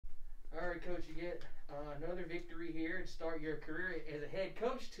right, Coach, you get another victory here and start your career as a head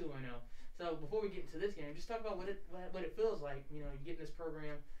coach 2-0. So before we get into this game, just talk about what it feels like, you getting this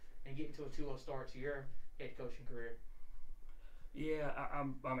program and getting to a 2-0 start to your head coaching career. Yeah,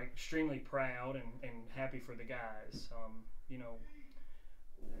 I'm extremely proud and happy for the guys.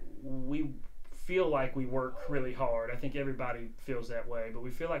 We feel like we work really hard. I think everybody feels that way, but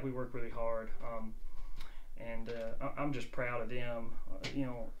we feel like we work really hard. I'm just proud of them.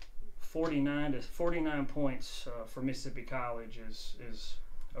 49 points for Mississippi College is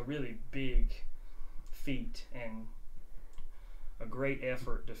a really big feat and a great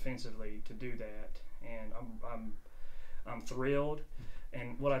effort defensively to do that. And I'm thrilled.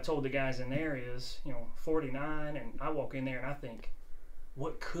 And what I told the guys in there is, 49, and I walk in there and I think,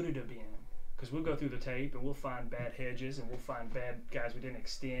 what could it have been? Because we'll go through the tape and we'll find bad hedges and we'll find bad guys we didn't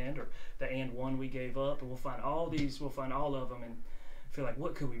extend or the and one we gave up, and we'll find all of them and feel like,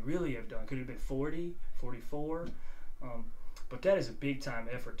 what could we really have done? Could it have been 40, 44? But that is a big time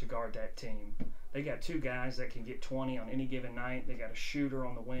effort to guard that team. They got two guys that can get 20 on any given night. They got a shooter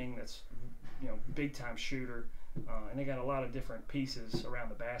on the wing that's, big time shooter. And they got a lot of different pieces around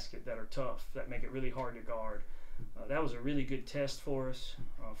the basket that are tough, that make it really hard to guard. That was a really good test for us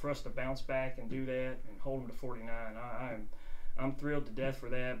to bounce back and do that and hold them to 49. I'm thrilled to death for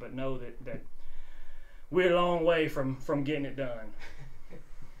that, but know that we're a long way from getting it done.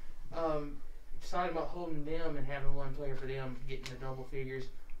 Talking about holding them and having one player for them getting the double figures.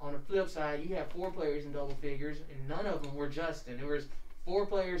 On the flip side, you have 4 players in double figures, and none of them were Justin. There was 4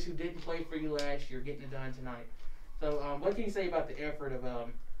 players who didn't play for you last year getting it done tonight. So what can you say about the effort of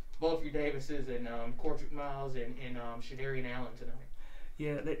both your Davises and Cortrick Miles and Shadarian Allen tonight?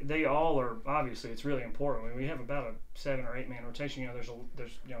 Yeah, they all are. Obviously, it's really important. I mean, we have about a 7 or 8 man rotation.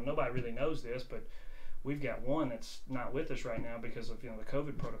 There's nobody really knows this, but we've got one that's not with us right now because of the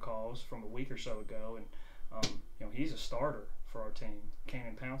COVID protocols from a week or so ago, and he's a starter for our team,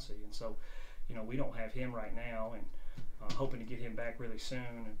 Cannon Pouncey, and so we don't have him right now, and hoping to get him back really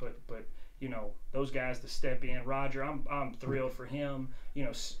soon. But those guys to step in. Roger, I'm thrilled for him. We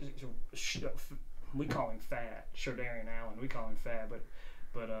call him Fat, Shardarian Allen. We call him Fat,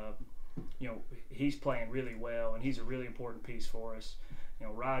 but he's playing really well, and he's a really important piece for us.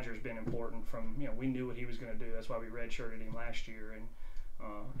 Roger's been important from we knew what he was going to do. That's why we redshirted him last year, and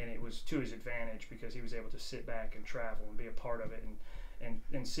it was to his advantage because he was able to sit back and travel and be a part of it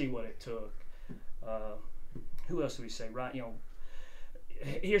and see what it took. Who else do we say? Right,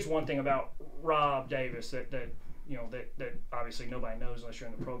 here's one thing about Rob Davis that obviously nobody knows unless you're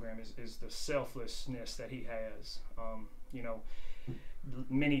in the program is the selflessness that he has.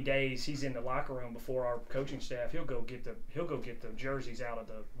 Many days he's in the locker room before our coaching staff. He'll go get the jerseys out of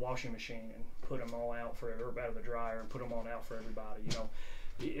the washing machine and put them all out out of the dryer and put them on out for everybody.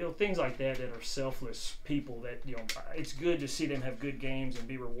 Things like that are selfless people that it's good to see them have good games and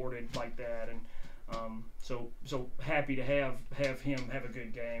be rewarded like that. And so happy to have him have a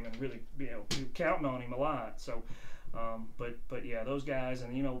good game and really counting on him a lot. So but yeah, those guys.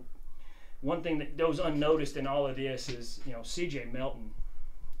 And one thing that goes unnoticed in all of this is CJ Melton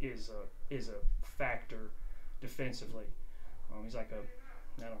is a factor defensively. He's like a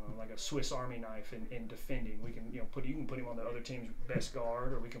Swiss Army knife in defending. We can you can put him on the other team's best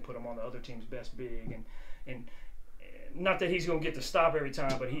guard, or we can put him on the other team's best big, and not that he's going to get the stop every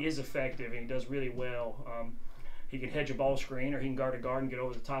time, but he is effective and he does really well. He can hedge a ball screen, or he can guard a guard and get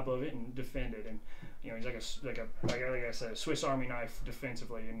over the top of it and defend it. And he's like I said, a Swiss Army knife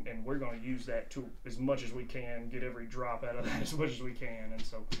defensively, and we're going to use that to as much as we can, get every drop out of that as much as we can. And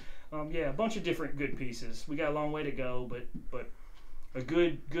so, a bunch of different good pieces. We got a long way to go, but a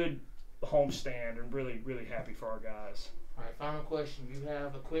good homestand, and really happy for our guys. All right, final question. You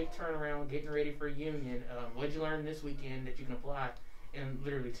have a quick turnaround getting ready for Union. What did you learn this weekend that you can apply in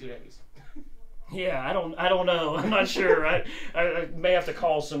literally 2 days? Yeah, I don't know. I'm not sure. I may have to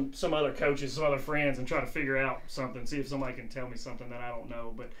call some other coaches, some other friends, and try to figure out something. See if somebody can tell me something that I don't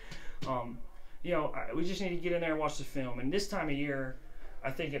know. But we just need to get in there and watch the film. And this time of year,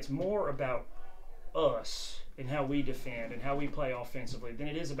 I think it's more about us and how we defend and how we play offensively than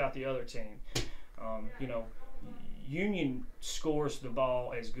it is about the other team. Union scores the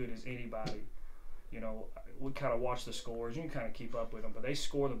ball as good as anybody. We kind of watch the scores. You can kind of keep up with them, but they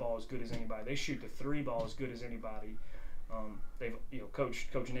score the ball as good as anybody. They shoot the 3 ball as good as anybody. They've, Coach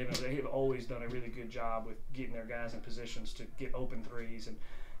and Evans, they have always done a really good job with getting their guys in positions to get open threes and,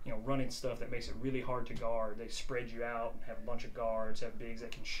 running stuff that makes it really hard to guard. They spread you out and have a bunch of guards, have bigs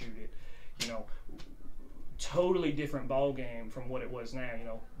that can shoot it. Totally different ball game from what it was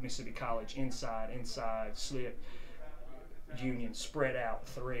now. Mississippi College, inside, slip. Union spread out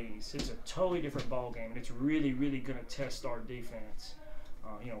threes. It's a totally different ball game, and it's really, really going to test our defense.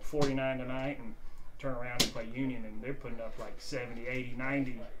 49 tonight, and turn around and play Union, and they're putting up like 70, 80,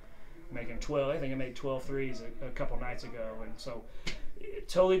 90, making 12. I think I made 12 threes a couple nights ago, and so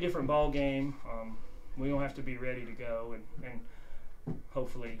totally different ball game. We're going to have to be ready to go, and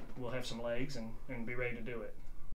hopefully we'll have some legs and be ready to do it.